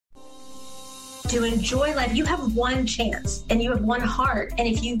to enjoy life. You have one chance and you have one heart. And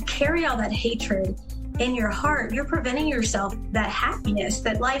if you carry all that hatred in your heart, you're preventing yourself that happiness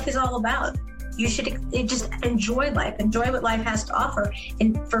that life is all about. You should just enjoy life, enjoy what life has to offer.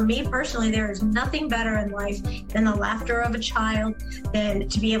 And for me personally, there is nothing better in life than the laughter of a child, than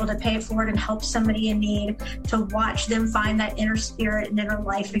to be able to pay it forward and help somebody in need, to watch them find that inner spirit and inner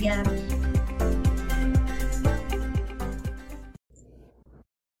life again.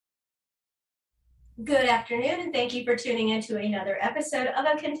 Good afternoon, and thank you for tuning in to another episode of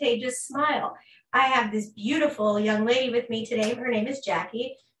A Contagious Smile. I have this beautiful young lady with me today. Her name is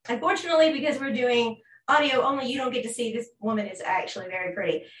Jacquie. Unfortunately, because we're doing audio only, you don't get to see this woman is actually very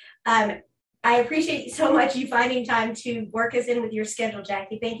pretty. I appreciate so much you finding time to work us in with your schedule,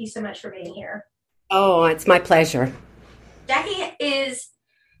 Jacquie. Thank you so much for being here. Oh, it's my pleasure. Jacquie is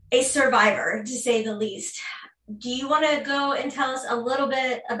a survivor, to say the least. Do you want to go and tell us a little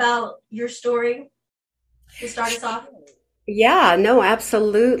bit about your story to start us off? Yeah, no,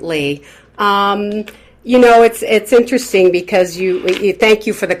 absolutely. It's interesting because you thank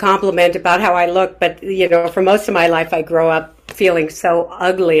you for the compliment about how I look, but for most of my life I grew up feeling so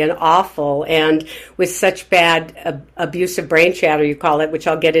ugly and awful and with such bad abusive brain chatter, you call it, which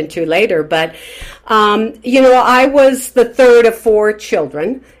I'll get into later. But I was the third of four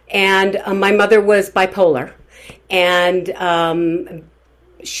children, and my mother was bipolar, and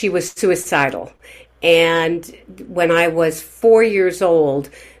she was suicidal. And when I was 4 years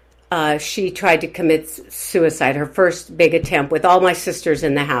old, she tried to commit suicide, her first big attempt, with all my sisters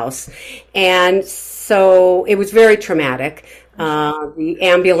in the house. And so it was very traumatic. The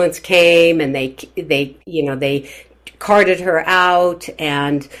ambulance came and they carted her out,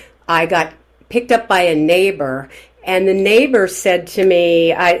 and I got picked up by a neighbor. And the neighbor said to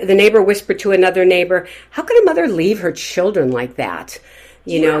me, the neighbor whispered to another neighbor, "How could a mother leave her children like that?"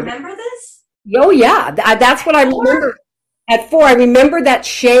 Do you remember this? Oh, yeah. That's what I remember. At 4, I remember that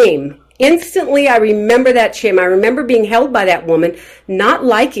shame. Instantly, I remember that shame. I remember being held by that woman, not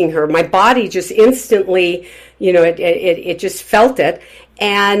liking her. My body just instantly, it just felt it.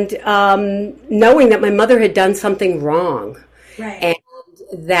 And knowing that my mother had done something wrong. Right. And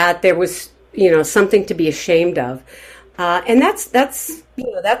that there was, something to be ashamed of. And that's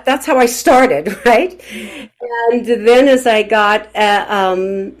how I started, right? And then as I got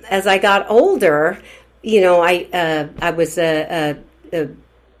older, I was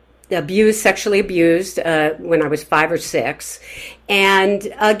sexually abused when I was 5 or 6,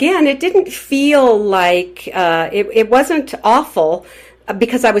 and again, it didn't feel like it wasn't awful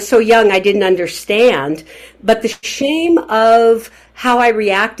because I was so young. I didn't understand, but the shame of how I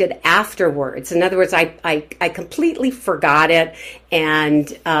reacted afterwards. In other words, I completely forgot it,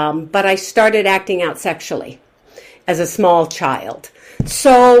 and but I started acting out sexually as a small child.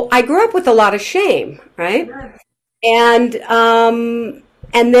 So I grew up with a lot of shame, right? And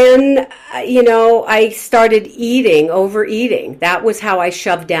then I started overeating. That was how I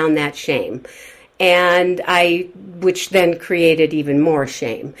shoved down that shame, which then created even more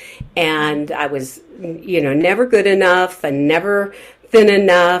shame. And I was never good enough and never thin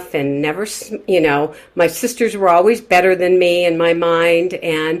enough and never, my sisters were always better than me in my mind.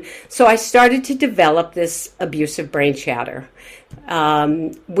 And so I started to develop this abusive brain chatter,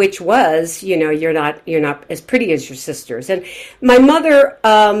 which was, you're not as pretty as your sisters. And my mother,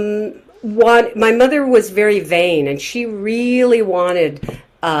 my mother was very vain, and she really wanted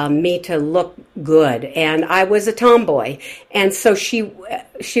me to look good, and I was a tomboy, and so she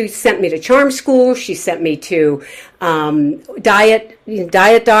sent me to charm school. She sent me to diet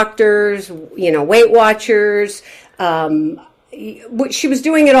doctors, Weight Watchers. She was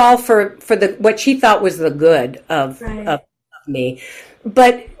doing it all for what she thought was the good of me,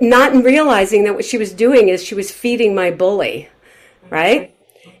 but not realizing that what she was doing is she was feeding my bully, right?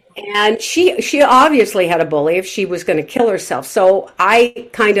 And she obviously had a bully if she was going to kill herself. So I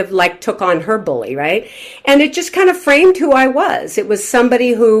kind of took on her bully, right? And it just kind of framed who I was. It was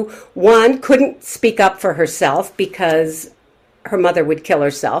somebody who, one, couldn't speak up for herself because her mother would kill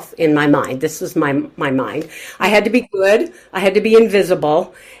herself, in my mind. This was my mind. I had to be good. I had to be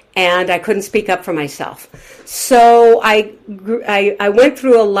invisible. And I couldn't speak up for myself. So I went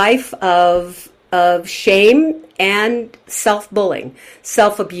through a life of shame and self-bullying,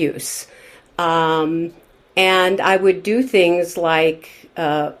 self-abuse. And I would do things like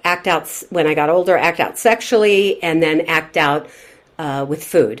act out, when I got older, act out sexually, and then act out with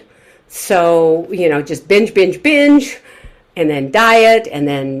food. So, just binge, and then diet, and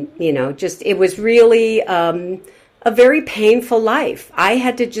then, it was really a very painful life. I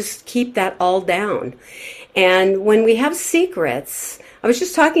had to just keep that all down. And when we have secrets, I was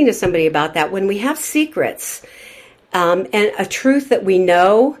just talking to somebody about that. When we have secrets, and a truth that we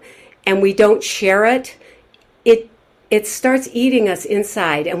know and we don't share it, it starts eating us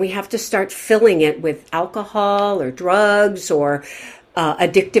inside, and we have to start filling it with alcohol or drugs or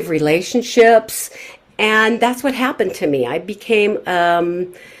addictive relationships. And that's what happened to me. I became,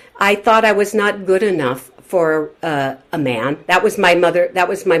 I thought I was not good enough for a man. That was my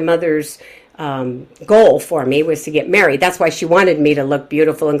mother's goal for me, was to get married. That's why she wanted me to look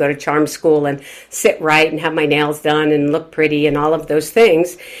beautiful and go to charm school and sit right and have my nails done and look pretty and all of those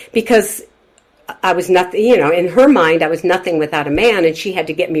things, because I was nothing, in her mind, I was nothing without a man, and she had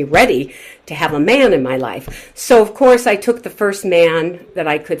to get me ready to have a man in my life. So, of course, I took the first man that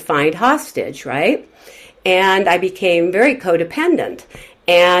I could find hostage, right? And I became very codependent.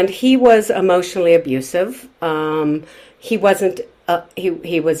 And he was emotionally abusive. He wasn't,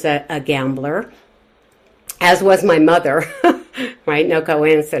 he was a gambler, as was my mother, right? No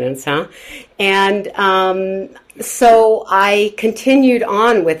coincidence, huh? And so I continued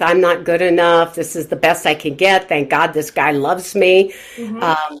on with, I'm not good enough. This is the best I can get. Thank God this guy loves me.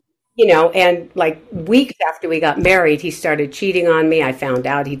 Mm-hmm. And like weeks after we got married, he started cheating on me. I found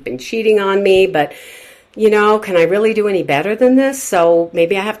out he'd been cheating on me, but can I really do any better than this? So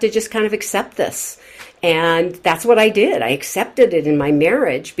maybe I have to just kind of accept this. And that's what I did. I accepted it in my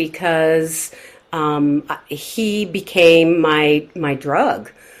marriage because he became my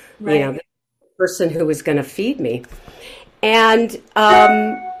drug, right. The person who was going to feed me. And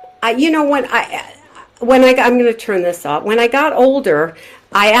I'm going to turn this off. When I got older,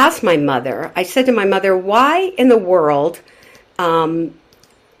 I asked my mother. I said to my mother, "Why in the world?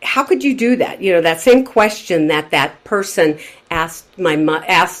 How could you do that?" That same question that person asked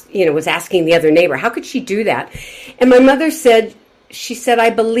was asking the other neighbor. How could she do that? And my mother said,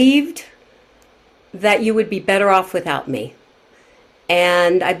 "I believed that you would be better off without me.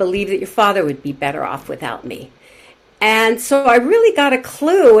 And I believe that your father would be better off without me." And so I really got a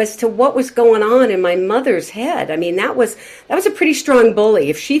clue as to what was going on in my mother's head. I mean, that was a pretty strong bully.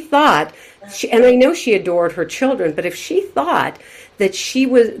 If she thought, and I know she adored her children, but if she thought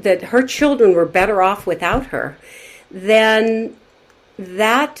that her children were better off without her, then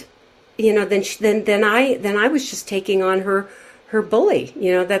that, then I was just taking on her bully.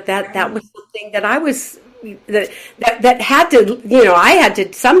 That was something that I was. That had to, I had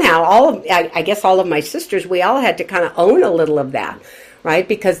to somehow, I guess all of my sisters, we all had to kind of own a little of that, right?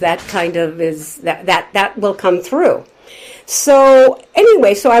 Because that kind of is, that will come through. So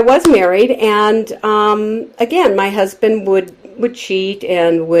anyway, so I was married, and again, my husband would cheat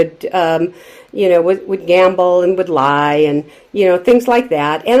and would gamble and would lie and, things like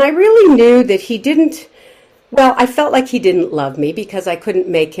that. And I really knew that he didn't, I felt like he didn't love me because I couldn't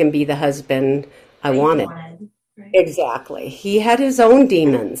make him be the husband I wanted. Right. Exactly. He had his own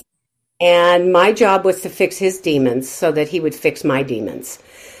demons, and my job was to fix his demons so that he would fix my demons.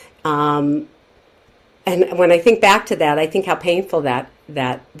 And when I think back to that, I think how painful that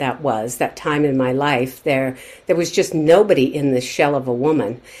was, that time in my life. There was just nobody in this shell of a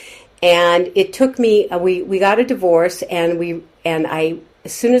woman. And it took me, we got a divorce, and as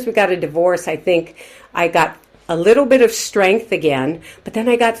soon as we got a divorce, I think I got a little bit of strength again, but then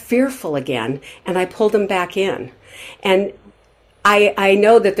I got fearful again, and I pulled him back in. And I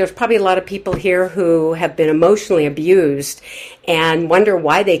know that there's probably a lot of people here who have been emotionally abused and wonder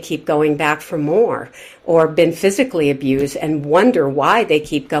why they keep going back for more, or been physically abused and wonder why they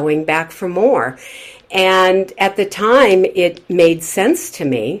keep going back for more. And at the time, it made sense to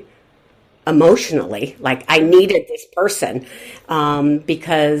me emotionally, like I needed this person,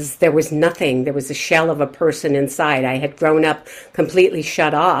 because there was nothing. There was a shell of a person inside. I had grown up completely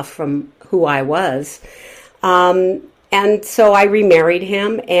shut off from who I was. And so I remarried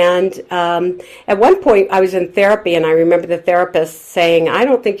him. And at one point I was in therapy, and I remember the therapist saying, "I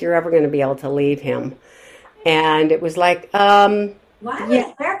don't think you're ever going to be able to leave him." And it was like, why would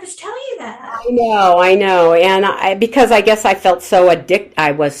a therapist tell you that? I know. And because I guess I felt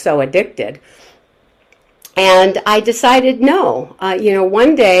I was so addicted. And I decided no.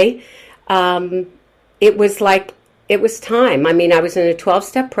 One day, it was time. I mean, I was in a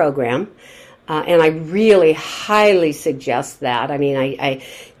 12-step program, and I really highly suggest that. I mean, I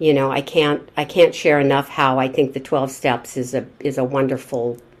can't share enough how I think the 12 steps is a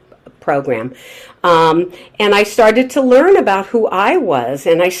wonderful program. And I started to learn about who I was,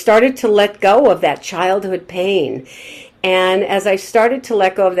 and I started to let go of that childhood pain. And as I started to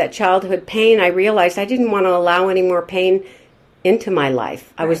let go of that childhood pain, I realized I didn't want to allow any more pain into my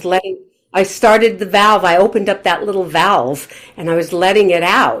life. I started the valve. I opened up that little valve, and I was letting it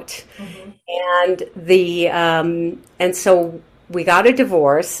out. Mm-hmm. And so we got a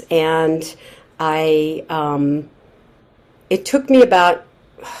divorce, and it took me about,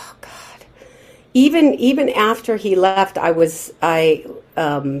 oh God, even after he left, I was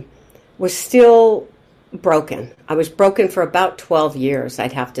still broken. I was broken for about 12 years,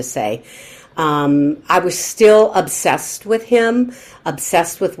 I'd have to say. I was still obsessed with him,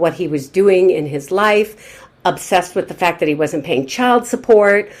 obsessed with what he was doing in his life, obsessed with the fact that he wasn't paying child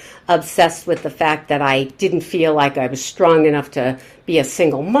support, obsessed with the fact that I didn't feel like I was strong enough to be a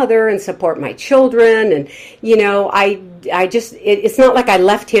single mother and support my children. And, you know, I just, it's not like I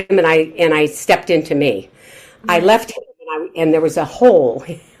left him and I stepped into me. I left him and there was a hole.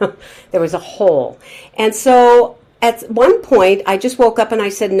 There was a hole. And so at one point I just woke up and I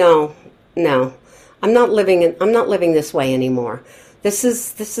said, no, I'm not living this way anymore. This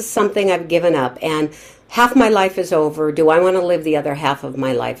is something I've given up, and half my life is over. Do I want to live the other half of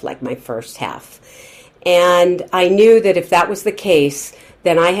my life like my first half? And I knew that if that was the case,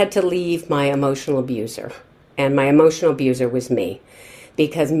 then I had to leave my emotional abuser. And my emotional abuser was me,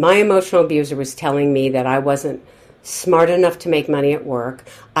 because my emotional abuser was telling me that I wasn't smart enough to make money at work.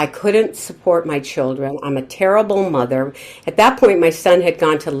 I couldn't support my children. I'm a terrible mother. At that point, my son had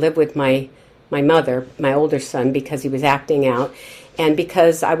gone to live with my mother, my older son, because he was acting out. And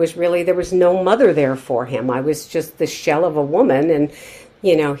because there was no mother there for him. I was just the shell of a woman, and,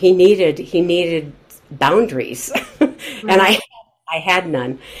 you know, he needed boundaries. And I had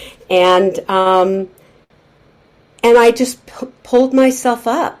none. And I just pulled myself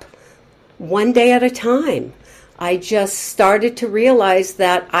up one day at a time. I just started to realize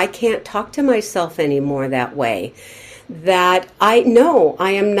that I can't talk to myself anymore that way. That I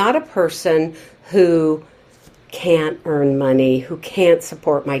am not a person who can't earn money, who can't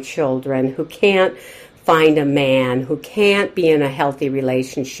support my children, who can't find a man, who can't be in a healthy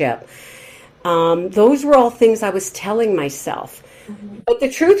relationship. Those were all things I was telling myself. Mm-hmm. But the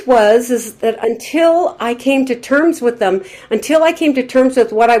truth is that until I came to terms with them, until I came to terms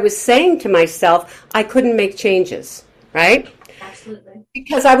with what I was saying to myself, I couldn't make changes, right? Absolutely.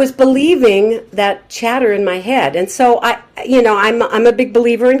 Because I was believing that chatter in my head. And so I'm a big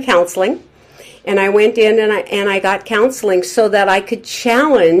believer in counseling. And I went in and I got counseling so that I could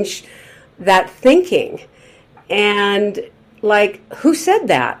challenge that thinking. And like, who said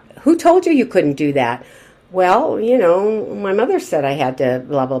that? Who told you couldn't do that? Well, you know, my mother said I had to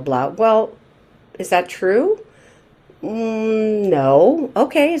blah, blah, blah. Well, is that true? No.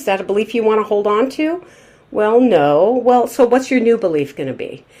 Okay, is that a belief you want to hold on to? Well, no. Well, so what's your new belief going to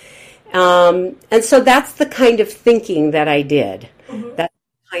be? And so that's the kind of thinking that I did. Mm-hmm. That's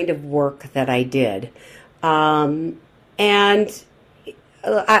the kind of work that I did. And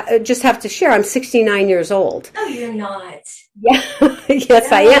I just have to share, I'm 69 years old. No, you're not. Yeah.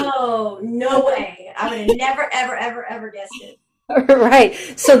 Yes, I am. No way. I would have never, ever, ever, ever guessed it. Right.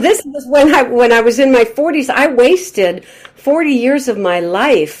 So this was when I was in my 40s. I wasted 40 years of my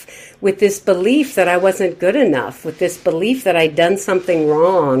life with this belief that I wasn't good enough, with this belief that I'd done something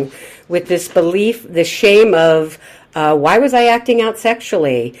wrong, with this belief, the shame of why was I acting out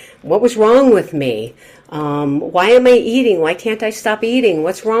sexually? What was wrong with me? Why am I eating? Why can't I stop eating?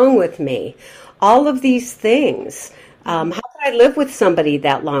 What's wrong with me? All of these things. How could I live with somebody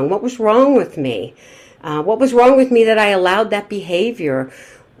that long? What was wrong with me? What was wrong with me that I allowed that behavior?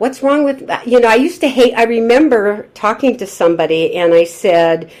 What's wrong with, I remember talking to somebody and I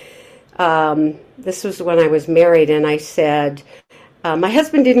said, this was when I was married, and I said, my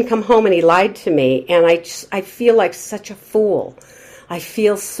husband didn't come home and he lied to me, and I feel like such a fool. I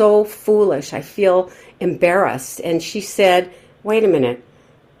feel so foolish. I feel embarrassed. And she said, wait a minute,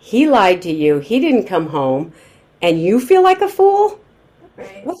 he lied to you, he didn't come home, and you feel like a fool?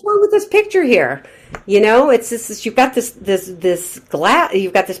 Right. What's wrong with this picture here? You know, it's this, you've got this glass,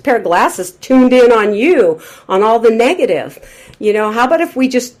 you've got this pair of glasses tuned in on you, on all the negative. You know, how about if we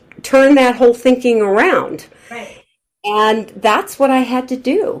just turn that whole thinking around? Right. And that's what I had to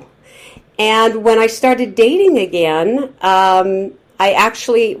do. And when I started dating again, I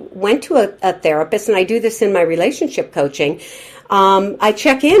actually went to a therapist, and I do this in my relationship coaching. I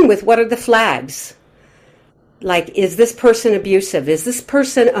check in with what are the flags. Like, is this person abusive? Is this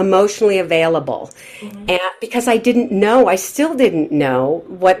person emotionally available? Mm-hmm. And because I still didn't know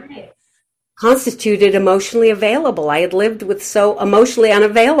what constituted emotionally available. I had lived with so emotionally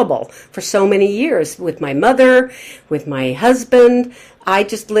unavailable for so many years with my mother, with my husband. I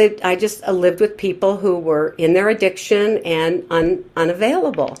just lived with people who were in their addiction and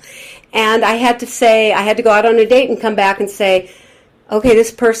unavailable. And I had to go out on a date and come back and say, okay,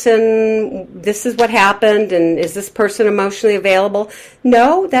 this is what happened, and is this person emotionally available?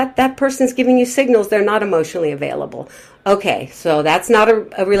 No, that person's giving you signals they're not emotionally available. Okay, so that's not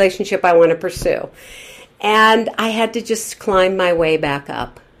a relationship I want to pursue. And I had to just climb my way back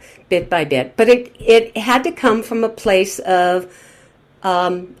up bit by bit. But it had to come from a place of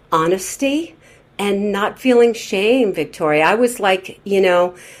honesty and not feeling shame, Victoria. I was like,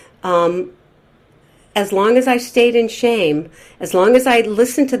 as long as I stayed in shame, as long as I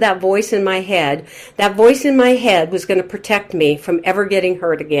listened to that voice in my head was going to protect me from ever getting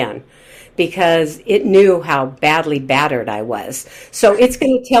hurt again, because it knew how badly battered I was. So it's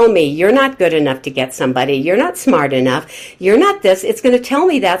going to tell me, you're not good enough to get somebody, you're not smart enough, you're not this. It's going to tell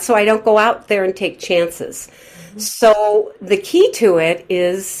me that so I don't go out there and take chances. Mm-hmm. So the key to it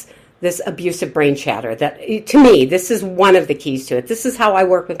is this abusive brain chatter. That, to me, this is one of the keys to it. This is how I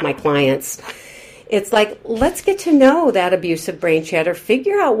work with my clients. It's like, let's get to know that abusive brain chatter,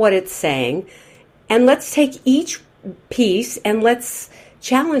 figure out what it's saying, and let's take each piece and let's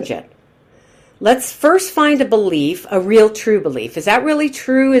challenge it. Let's first find a belief, a real true belief. Is that really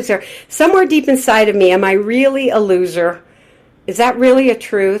true? Is there somewhere deep inside of me, am I really a loser? Is that really a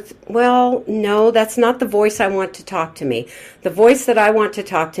truth? Well, no, that's not the voice I want to talk to me. The voice that I want to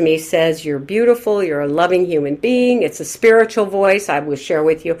talk to me says, you're beautiful, you're a loving human being. It's a spiritual voice. I will share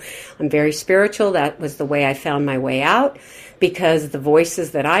with you, I'm very spiritual. That was the way I found my way out, because the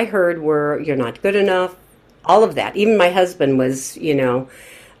voices that I heard were, you're not good enough, all of that. Even my husband was,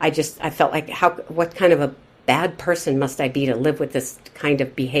 I felt like, what kind of a bad person must I be to live with this kind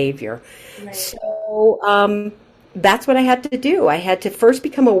of behavior? Right. So, that's what I had to do. I had to first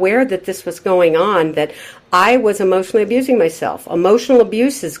become aware that this was going on, that I was emotionally abusing myself. Emotional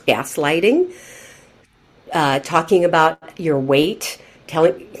abuse is gaslighting, talking about your weight,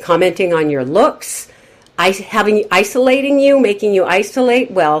 commenting on your looks, isolating you, making you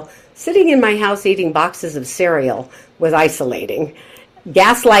isolate. Well, sitting in my house eating boxes of cereal was isolating.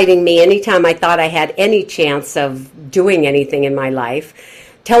 Gaslighting me anytime I thought I had any chance of doing anything in my life.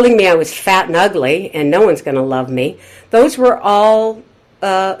 Telling me I was fat and ugly and no one's going to love me. Those were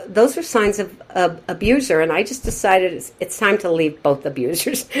signs of abuser. And I just decided it's time to leave both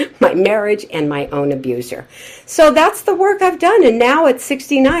abusers, my marriage and my own abuser. So that's the work I've done. And now at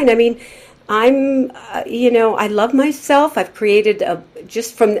 69, I mean, I love myself. I've created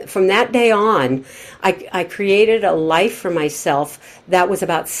just from that day on, I created a life for myself that was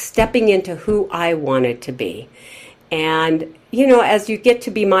about stepping into who I wanted to be. And, as you get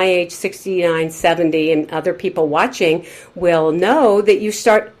to be my age, 69, 70, and other people watching will know that you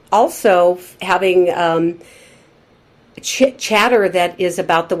start also having chatter that is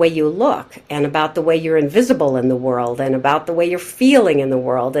about the way you look and about the way you're invisible in the world and about the way you're feeling in the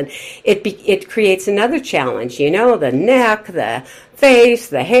world. And it creates another challenge, the neck, the face,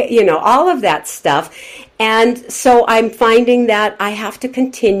 the hair, all of that stuff. And so I'm finding that I have to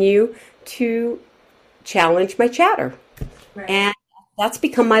continue to challenge my chatter. Right. And that's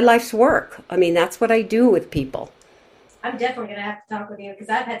become my life's work. I mean, that's what I do with people. I'm definitely going to have to talk with you, because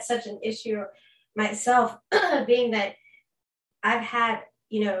I've had such an issue myself, being that I've had,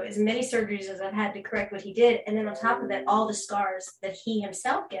 as many surgeries as I've had to correct what he did. And then on top of that, all the scars that he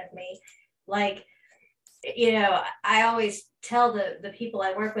himself gave me. Like, I always tell the people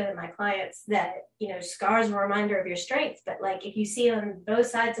I work with and my clients that, scars are a reminder of your strength. But like, if you see on both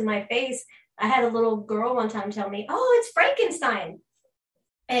sides of my face, I had a little girl one time tell me, oh, it's Frankenstein.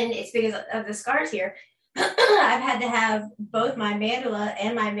 And it's because of the scars here. I've had to have both my mandula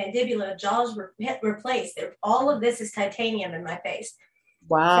and my mandibula jaws replaced. All of this is titanium in my face.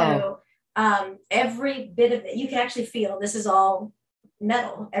 Wow. So every bit of it, you can actually feel this is all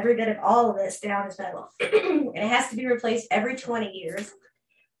metal. Every bit of all of this down is metal. And it has to be replaced every 20 years.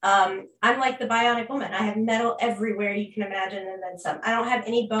 I'm like the bionic woman. I have metal everywhere you can imagine, and then some. I don't have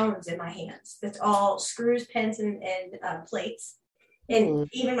any bones in my hands. It's all screws, pins, and plates. And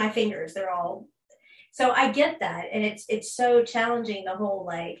even my fingers, they're all. So I get that. And it's so challenging, the whole,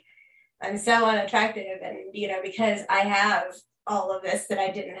 like, I'm so unattractive, and, because I have all of this that I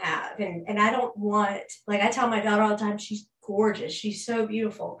didn't have. And I don't want, like, I tell my daughter all the time, she's gorgeous. She's so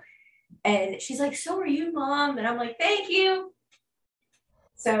beautiful. And she's like, so are you, Mom? And I'm like, thank you.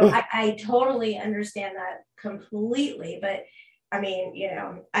 So I totally understand that completely. But I mean,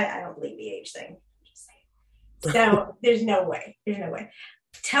 I don't believe the age thing. So there's no way.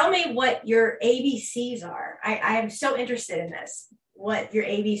 Tell me what your ABCs are. I am so interested in this, what your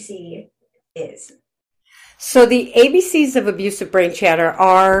ABC is. So the ABCs of abusive brain chatter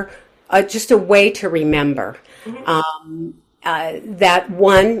are just a way to remember. Mm-hmm. That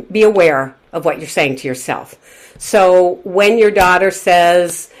one, be aware. of what you're saying to yourself. So when your daughter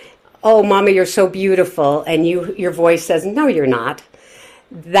says, "Oh, Mama, you're so beautiful," and your voice says, "No, you're not."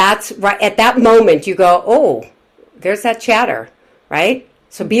 That's right. At that moment, you go, "Oh, there's that chatter," right?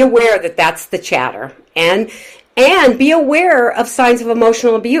 So be aware that that's the chatter, and be aware of signs of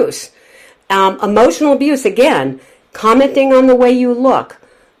emotional abuse. Emotional abuse, again, commenting on the way you look,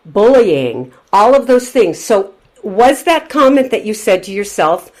 bullying, all of those things. So was that comment that you said to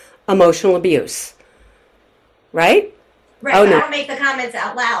yourself emotional abuse? Right? Right. Oh, no. I don't make the comments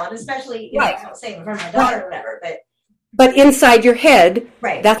out loud, especially, I don't say it in front of my daughter or whatever, But inside your head,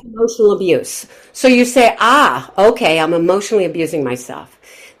 right. That's emotional abuse. So you say, okay, I'm emotionally abusing myself.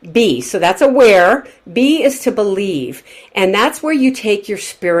 B, so that's aware. B is to believe. And that's where you take your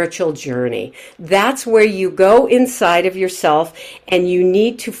spiritual journey. That's where you go inside of yourself and you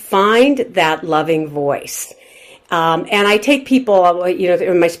need to find that loving voice. And I take people,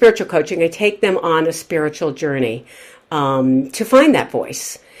 in my spiritual coaching, I take them on a spiritual journey to find that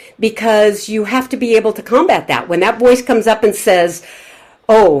voice. Because you have to be able to combat that. When that voice comes up and says,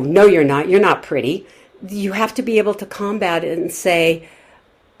 "Oh, no, you're not pretty," you have to be able to combat it and say,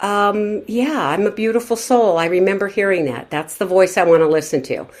 yeah, I'm a beautiful soul. I remember hearing that. That's the voice I want to listen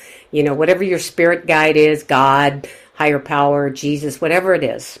to. Whatever your spirit guide is, God, higher power, Jesus, whatever it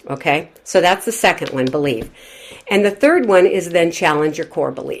is. Okay? So that's the second one, believe. And the third one is then challenge your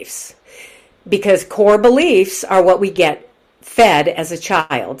core beliefs. Because core beliefs are what we get fed as a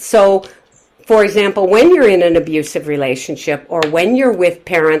child. So, for example, when you're in an abusive relationship or when you're with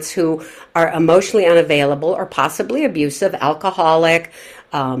parents who are emotionally unavailable or possibly abusive, alcoholic,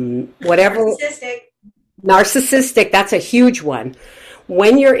 whatever. Narcissistic, that's a huge one.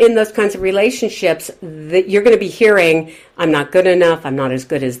 When you're in those kinds of relationships, you're going to be hearing, "I'm not good enough, I'm not as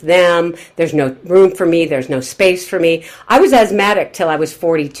good as them, there's no room for me, there's no space for me." I was asthmatic till I was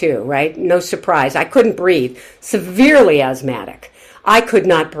 42, right? No surprise. I couldn't breathe. Severely asthmatic. I could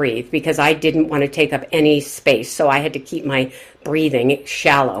not breathe because I didn't want to take up any space, so I had to keep my breathing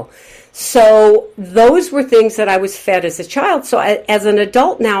shallow. So those were things that I was fed as a child. So as an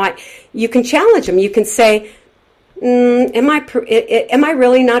adult now, you can challenge them. You can say, am I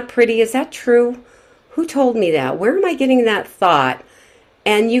really not pretty? Is that true? Who told me that? Where am I getting that thought?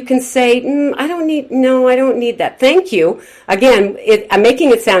 And you can say, I don't need that. Thank you. Again, I'm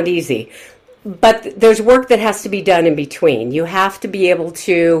making it sound easy, but there's work that has to be done in between. You have to be able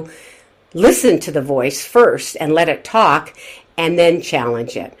to listen to the voice first and let it talk and then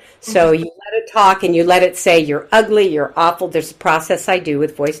challenge it. So you let it talk and you let it say, "You're ugly, you're awful." There's a process I do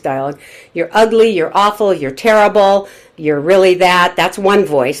with voice dialogue. "You're ugly, you're awful, you're terrible, you're really that." That's one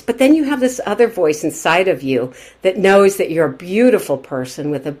voice. But then you have this other voice inside of you that knows that you're a beautiful person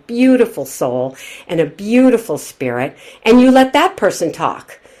with a beautiful soul and a beautiful spirit. And you let that person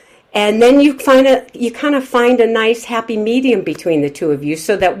talk. And then you kind of find a nice happy medium between the two of you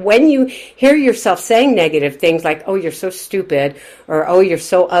so that when you hear yourself saying negative things like, "Oh, you're so stupid," or "Oh, you're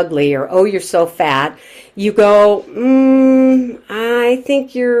so ugly," or "Oh, you're so fat," you go,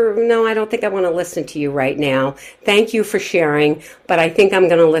 I don't think I want to listen to you right now. Thank you for sharing, but I think I'm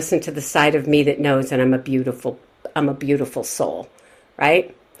going to listen to the side of me that knows that I'm a beautiful soul,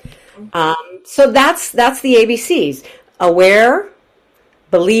 right? So that's the ABCs. Aware,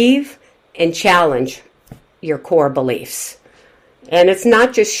 believe, and challenge your core beliefs. And it's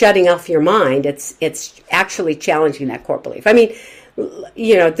not just shutting off your mind, it's actually challenging that core belief. I mean,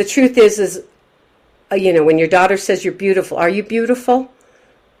 the truth is when your daughter says you're beautiful, are you beautiful?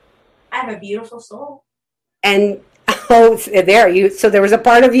 I have a beautiful soul. And so there was a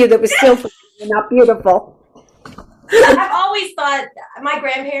part of you that was still not beautiful. I've always thought my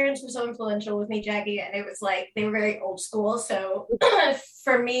grandparents were so influential with me, Jackie, and it was like they were very old school. So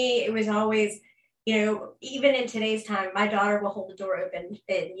for me, it was always, even in today's time, my daughter will hold the door open.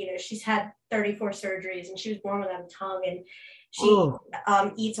 And, she's had 34 surgeries and she was born without a tongue, and she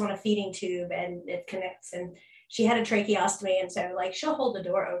eats on a feeding tube and it connects. And she had a tracheostomy, and so she'll hold the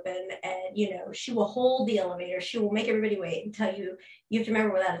door open, and she will hold the elevator. She will make everybody wait and tell you have to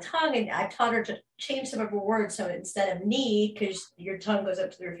remember without a tongue. And I've taught her to change some of her words. So instead of need, because your tongue goes up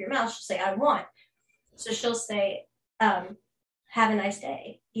to the roof of your mouth, she'll say "I want." So she'll say, "Have a nice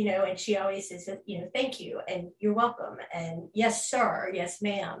day," and she always says, "Thank you," and "You're welcome," and "Yes, sir," "Yes,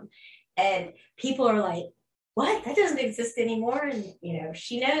 ma'am," and people are like, "What? That doesn't exist anymore." And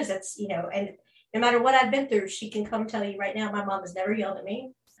she knows that's and no matter what I've been through, she can come tell you right now, my mom has never yelled at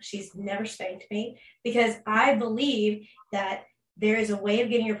me. She's never spanked me, because I believe that there is a way of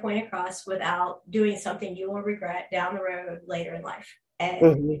getting your point across without doing something you will regret down the road later in life.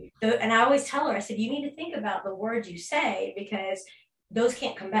 And and I always tell her, I said, you need to think about the words you say, because those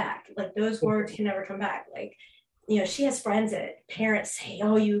can't come back. Like those words can never come back. Like, you know, she has friends that parents say,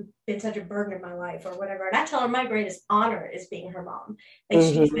 oh, you've been such a burden in my life or whatever. And I tell her my greatest honor is being her mom. Like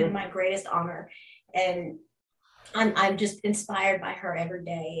she's been my greatest honor. And I'm just inspired by her every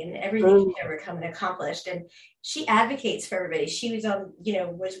day and everything she's ever come and accomplished. And she advocates for everybody. She was on, you know,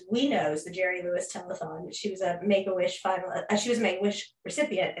 which we know is the Jerry Lewis Telethon. She was a Make-A-Wish finalist. She was a Make-A-Wish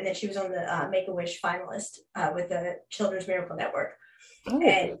recipient, and then she was on the Make-A-Wish finalist with the Children's Miracle Network.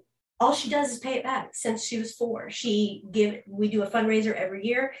 And all she does is pay it back since she was 4. We do a fundraiser every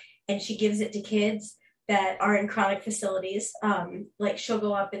year, and she gives it to kids that are in chronic facilities. Like she'll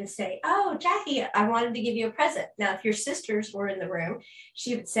go up and say, oh, Jacquie, I wanted to give you a present. Now, if your sisters were in the room,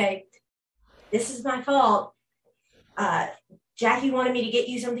 she would say, this is my fault. Jacquie wanted me to get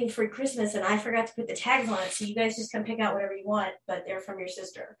you something for Christmas and I forgot to put the tags on it. So you guys just come pick out whatever you want, but they're from your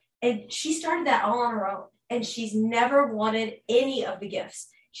sister. And she started that all on her own. And she's never wanted any of the gifts.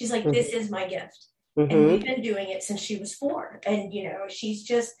 She's like, this is my gift. And we've been doing it since she was 4. And, you know, she's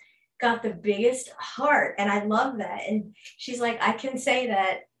just got the biggest heart. And I love that. And she's like, I can say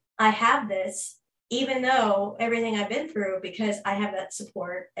that I have this, even though everything I've been through, because I have that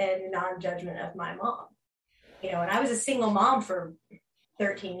support and non-judgment of my mom. You know, and I was a single mom for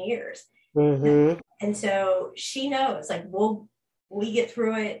 13 years. And so she knows, like, we get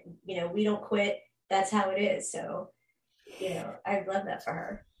through it. You know, we don't quit. That's how it is. So, you know, I love that for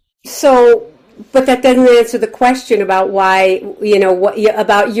her. So, but that doesn't answer the question about why, you know,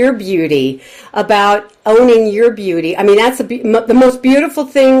 about your beauty, about owning your beauty. I mean, that's the most beautiful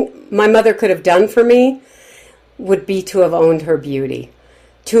thing my mother could have done for me would be to have owned her beauty.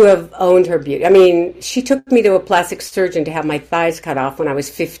 I mean, she took me to a plastic surgeon to have my thighs cut off when I was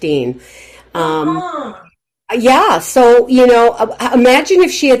 15. Yeah. So, you know, imagine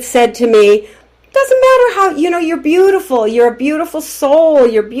if she had said to me, doesn't matter how, you know, you're beautiful. You're a beautiful soul.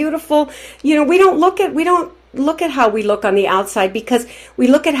 You're beautiful. You know, we don't look at how we look on the outside, because we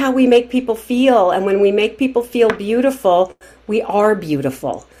look at how we make people feel. And when we make people feel beautiful, we are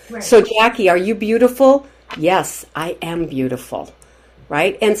beautiful. Right. So, Jacquie, are you beautiful? Yes, I am beautiful.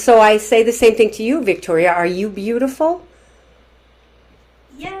 Right? And so I say the same thing to you, Victoria. Are you beautiful?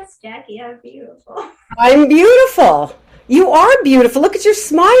 Yes, Jacquie, I'm beautiful. I'm beautiful. You are beautiful. Look at your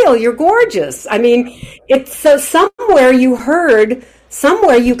smile. You're gorgeous. I mean, it's somewhere you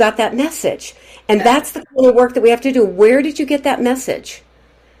got that message. And that's the kind of work that we have to do. Where did you get that message?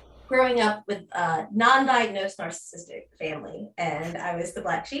 Growing up with a non-diagnosed narcissistic family, and I was the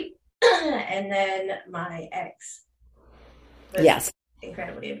black sheep. And then my ex was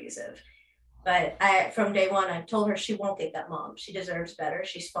incredibly abusive. But from day one, I told her she won't get that mom. She deserves better.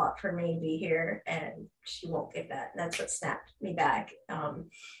 She's fought for me to be here, and she won't get that. And that's what snapped me back.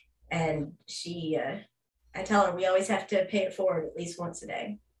 And I tell her we always have to pay it forward at least once a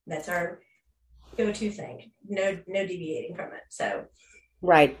day. That's our go-to thing. No deviating from it. So.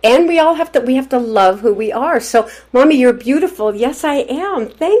 Right. And we have to love who we are. So, Mommy, you're beautiful. Yes, I am.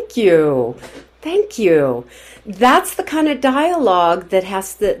 Thank you. Thank you. That's the kind of dialogue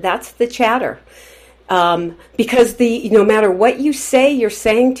that's the chatter. Because no matter what you say, you're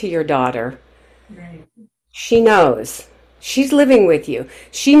saying to your daughter, right. She knows. She's living with you.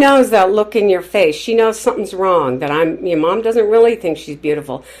 She knows that look in your face. She knows something's wrong, that your mom doesn't really think she's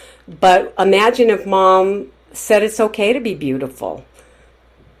beautiful. But imagine if Mom said it's okay to be beautiful.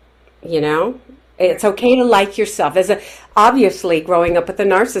 You know? It's okay to like yourself. Obviously, growing up with a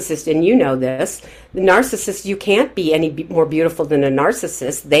narcissist, and you know this, the narcissist, you can't be any more beautiful than a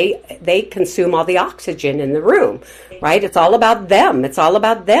narcissist. They consume all the oxygen in the room, right? It's all about them. It's all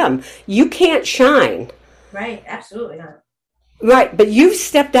about them. You can't shine. Right, absolutely not. Right, but you've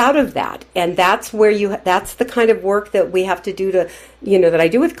stepped out of that, and that's the kind of work that we have to do that I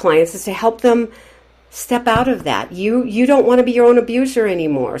do with clients, is to help them step out of that. You don't want to be your own abuser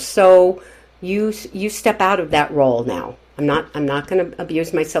anymore, so you step out of that role now. I'm not going to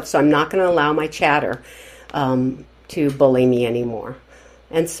abuse myself, so I'm not going to allow my chatter to bully me anymore.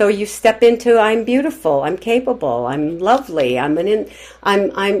 And so you step into, I'm beautiful, I'm capable, I'm lovely,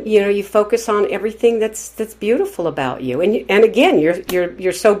 you focus on everything that's beautiful about you. And again,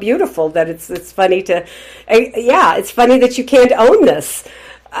 you're so beautiful that it's funny it's funny that you can't own this.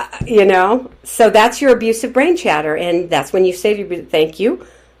 So that's your abusive brain chatter, and that's when you say to you, thank you.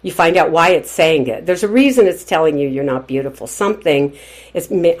 You find out why it's saying it. There's a reason it's telling you you're not beautiful. Something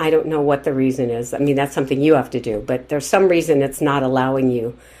is, I don't know what the reason is. I mean, that's something you have to do, but there's some reason it's not allowing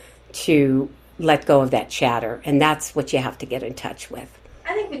you to let go of that chatter, and that's what you have to get in touch with.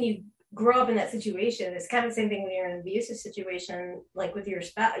 I think when you grow up in that situation, it's kind of the same thing when you're in an abusive situation, like with your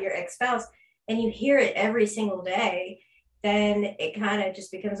spouse, your ex-spouse, and you hear it every single day. then it kind of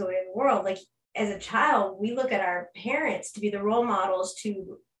just becomes the way of the world. Like as a child, we look at our parents to be the role models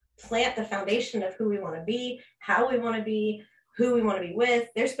to plant the foundation of who we want to be, how we want to be, who we want to be with.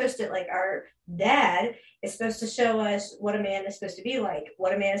 They're supposed to, like, our dad is supposed to show us what a man is supposed to be like,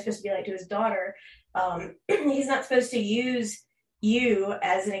 what a man is supposed to be like to his daughter. He's not supposed to use you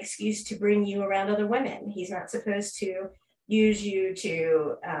as an excuse to bring you around other women. He's not supposed to use you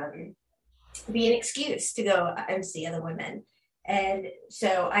to be an excuse to go and see other women. And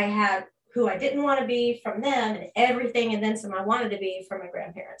so I had who I didn't want to be from them, and everything, and then some I wanted to be from my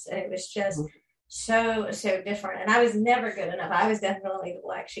grandparents. And it was just so different. And I was never good enough. I was definitely the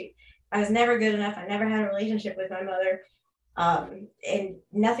black sheep. I was never good enough. I never had a relationship with my mother. And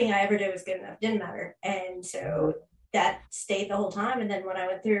nothing I ever did was good enough. Didn't matter. And so that stayed the whole time. And then when I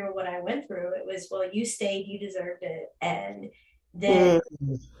went through what I went through, it was, well, you stayed, you deserved it. And then,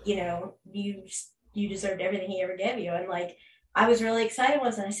 you know, you deserved everything he ever gave you. And like, I was really excited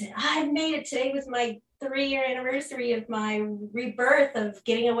once, and I said, I made it. Today was my 3-year anniversary of my rebirth, of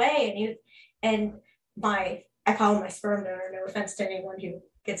getting away. And I call him my sperm donor, no offense to anyone who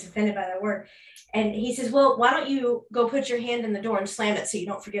gets offended by that word. And he says, well, why don't you go put your hand in the door and slam it so you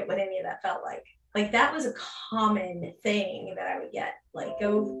don't forget what any of that felt like. Like that was a common thing that I would get, like,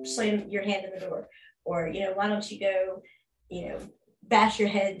 go slam your hand in the door, or, you know, why don't you go, you know, bash your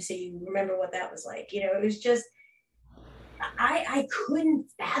head so you remember what that was like. You know, it was just, I couldn't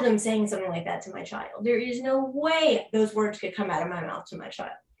fathom saying something like that to my child. There is no way those words could come out of my mouth to my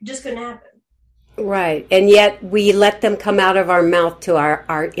child. It just couldn't happen. Right. And yet we let them come out of our mouth to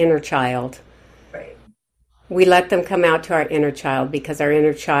our inner child. Right. We let them come out to our inner child because our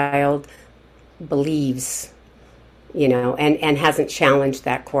inner child believes, you know, and hasn't challenged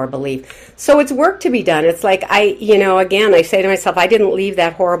that core belief. So it's work to be done. It's like again, I say to myself, I didn't leave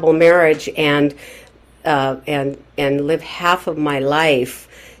that horrible marriage and live half of my life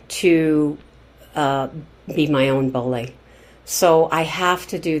to be my own bully. So I have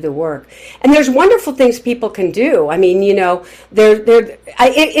to do the work. And there's wonderful things people can do. I mean, you know,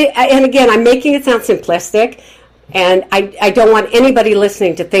 and again, I'm making it sound simplistic. And I don't want anybody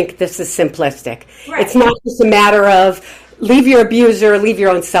listening to think this is simplistic. Right. It's not just a matter of leave your abuser, leave your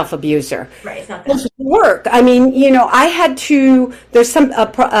own self-abuser. Right, it's not that. It's work. I mean, you know, I had to, there's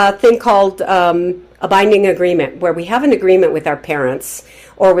a thing called a binding agreement, where we have an agreement with our parents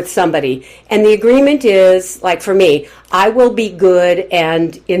or with somebody. And the agreement is, like for me, I will be good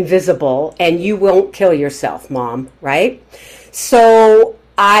and invisible and you won't kill yourself, Mom, right? So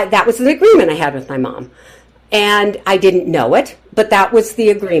that was the agreement I had with my mom. And I didn't know it, but that was the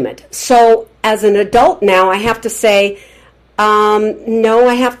agreement. So as an adult now, I have to say, no,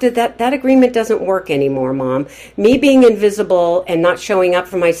 I have to, that agreement doesn't work anymore, Mom. Me being invisible and not showing up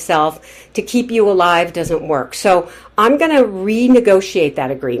for myself to keep you alive doesn't work. So I'm going to renegotiate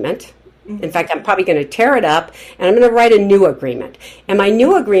that agreement. In fact, I'm probably going to tear it up and I'm going to write a new agreement. And my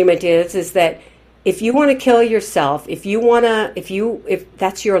new agreement is that if you want to kill yourself, if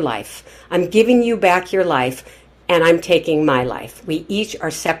that's your life, I'm giving you back your life and I'm taking my life. We each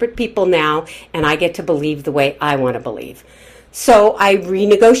are separate people now and I get to believe the way I want to believe. So I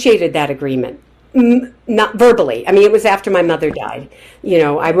renegotiated that agreement, not verbally. I mean, it was after my mother died. You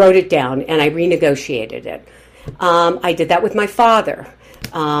know, I wrote it down and I renegotiated it. I did that with my father.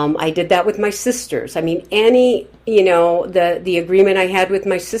 I did that with my sisters. I mean, the agreement I had with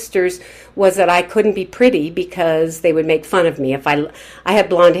my sisters was that I couldn't be pretty because they would make fun of me. If I had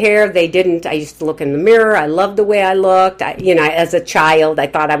blonde hair, they didn't. I used to look in the mirror. I loved the way I looked. As a child, I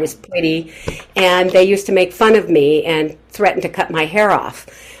thought I was pretty. And they used to make fun of me and threaten to cut my hair off.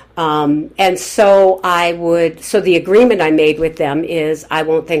 And so the agreement I made with them is I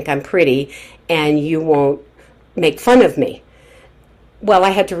won't think I'm pretty and you won't make fun of me. Well, I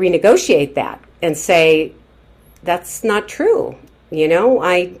had to renegotiate that and say, that's not true. You know,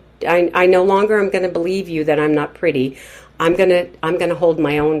 I no longer am going to believe you that I'm not pretty. I'm going to hold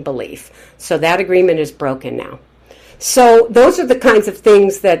my own belief. So that agreement is broken now. So those are the kinds of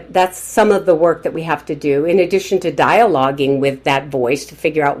things that's some of the work that we have to do, in addition to dialoguing with that voice to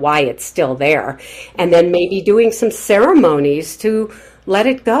figure out why it's still there. And then maybe doing some ceremonies to let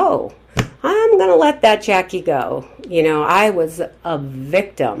it go. I'm going to let that Jackie go. You know, I was a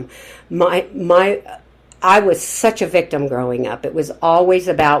victim. I was such a victim growing up. It was always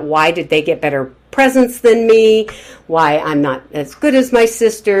about why did they get better presents than me, why I'm not as good as my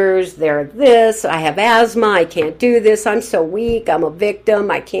sisters, they're this, I have asthma, I can't do this, I'm so weak, I'm a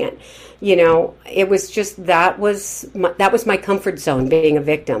victim, I can't, it was just, that was my comfort zone, being a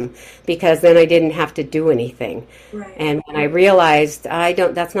victim, because then I didn't have to do anything. Right. And when I realized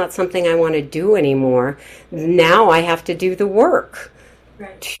that's not something I want to do anymore, now I have to do the work.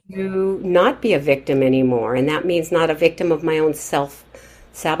 Right. To not be a victim anymore, and that means not a victim of my own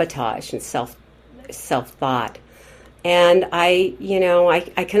self-sabotage and self-thought. And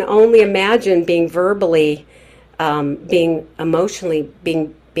I can only imagine being verbally, being emotionally,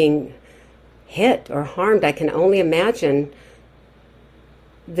 being hit or harmed. I can only imagine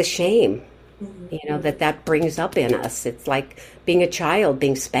the shame, that brings up in us. It's like being a child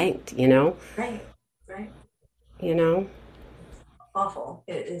being spanked, Right. Awful.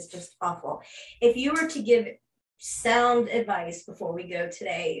 It is just awful. If you were to give sound advice before we go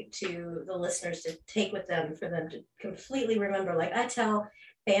today to the listeners to take with them, for them to completely remember, like I tell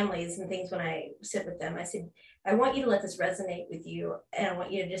families and things when I sit with them, I said, I want you to let this resonate with you, and I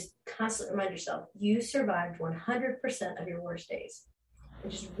want you to just constantly remind yourself, you survived 100% of your worst days.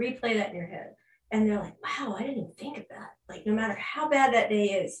 And just replay that in your head. And they're like, wow, I didn't even think of that. Like, no matter how bad that day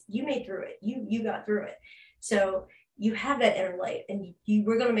is, you made through it. You got through it. So you have that inner light, and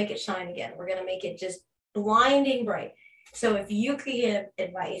we're going to make it shine again. We're going to make it just blinding bright. So if you could give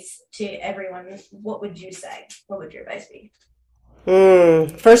advice to everyone, what would you say? What would your advice be?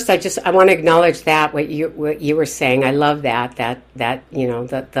 First, I want to acknowledge that what you were saying. I love that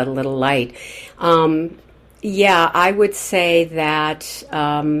the little light. I would say that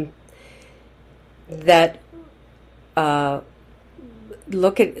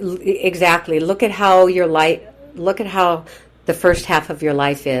look at how your light. Look at how the first half of your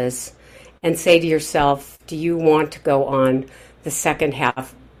life is, and say to yourself, do you want to go on the second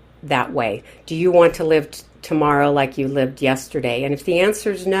half that way? Do you want to live tomorrow like you lived yesterday? And if the answer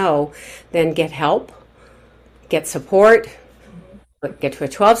is no, then get help, get support, get to a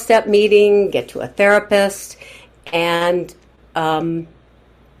 12-step meeting, get to a therapist, and learn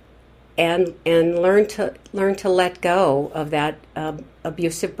to let go of that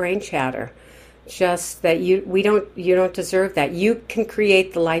abusive brain chatter. Just that you don't deserve that. You can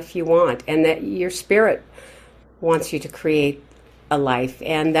create the life you want, and that your spirit wants you to create a life,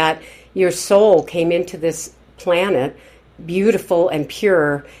 and that your soul came into this planet beautiful and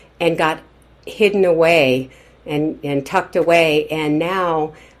pure and got hidden away and tucked away, and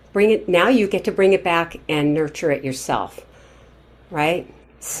now you get to bring it back and nurture it yourself, right?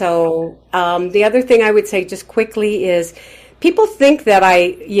 So the other thing I would say just quickly is, people think that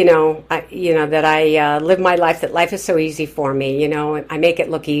I live my life, that life is so easy for me. I make it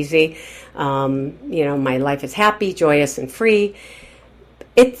look easy. My life is happy, joyous, and free.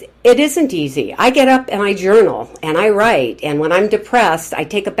 It isn't easy. I get up and I journal and I write. And when I'm depressed, I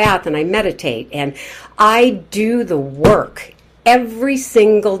take a bath and I meditate. And I do the work every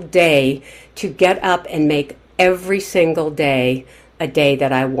single day to get up and make every single day a day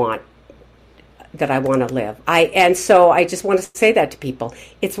that I want to live. So I just want to say that to people.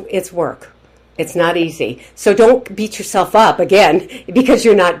 It's work. It's not easy. So don't beat yourself up again because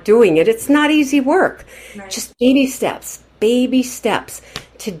you're not doing it. It's not easy work. Right. Just baby steps.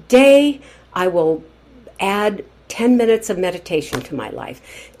 Today I will add 10 minutes of meditation to my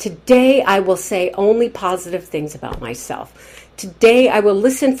life. Today I will say only positive things about myself. Today I will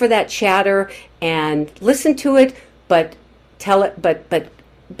listen for that chatter and listen to it, but tell it, but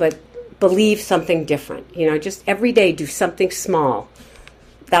believe something different. Just every day do something small.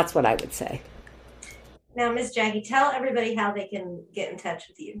 That's what I would say. Now, Ms. Jacquie, tell everybody how they can get in touch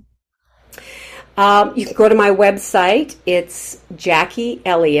with you. You can go to my website. It's Jacquie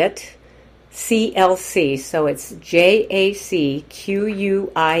Elliott, CLC. So it's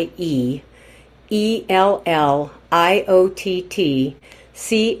JACQUIELLIOTT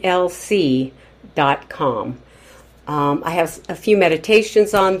CLC.com. I have a few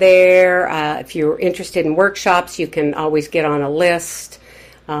meditations on there. If you're interested in workshops, you can always get on a list.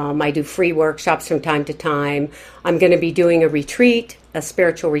 I do free workshops from time to time. I'm going to be doing a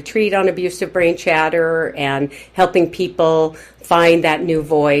spiritual retreat on abusive brain chatter and helping people find that new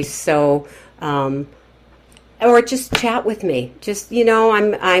voice. So, or just chat with me. Just,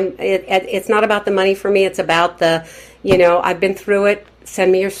 it's not about the money for me. It's about I've been through it.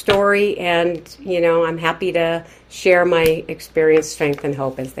 Send me your story, and, I'm happy to share my experience, strength, and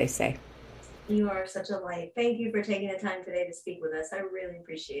hope, as they say. You are such a light. Thank you for taking the time today to speak with us. I really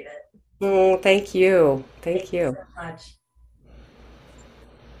appreciate it. Oh, thank you. Thank you so much.